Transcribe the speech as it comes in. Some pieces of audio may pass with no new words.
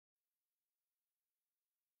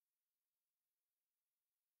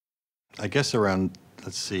I guess around,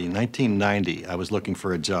 let's see, 1990, I was looking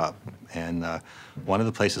for a job. And one of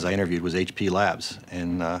the places I interviewed was HP Labs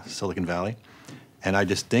in Silicon Valley. And I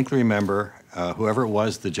distinctly remember whoever it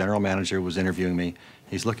was, the general manager was interviewing me.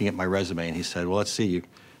 He's looking at my resume and he said, well, let's see,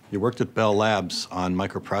 you worked at Bell Labs on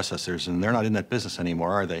microprocessors and they're not in that business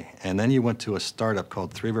anymore, are they? And then you went to a startup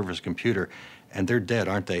called Three Rivers Computer and they're dead,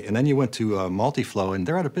 aren't they? And then you went to Multiflow and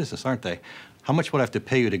they're out of business, aren't they? How much would I have to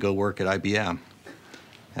pay you to go work at IBM?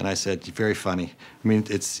 And I said, very funny. I mean,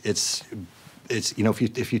 it's you know,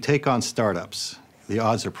 if you take on startups, the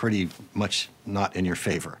odds are pretty much not in your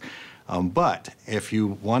favor. But if you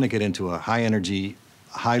want to get into a high energy,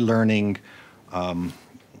 high learning,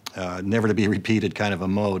 never to be repeated kind of a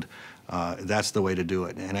mode, that's the way to do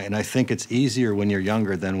it. And I think it's easier when you're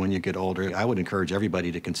younger than when you get older. I would encourage everybody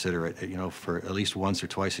to consider it, you know, for at least once or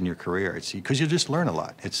twice in your career. It's because you just learn a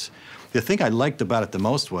lot. The thing I liked about it the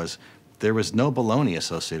most was there was no baloney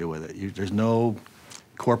associated with it. There's no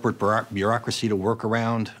corporate bureaucracy to work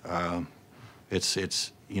around.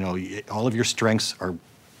 It's you know, all of your strengths are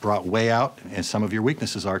brought way out, and some of your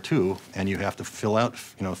weaknesses are too, and you have to fill up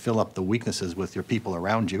the weaknesses with your people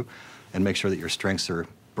around you and make sure that your strengths are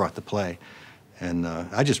brought to play. And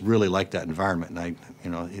I just really like that environment,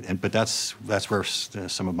 and but that's where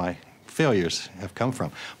some of my failures have come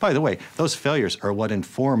from. By the way, those failures are what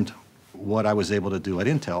informed what I was able to do at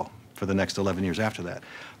Intel for the next 11 years after that.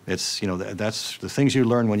 It's, you know, that's the things you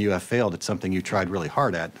learn when you have failed. It's something you tried really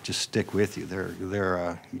hard at. Just stick with you.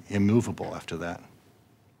 They're immovable after that.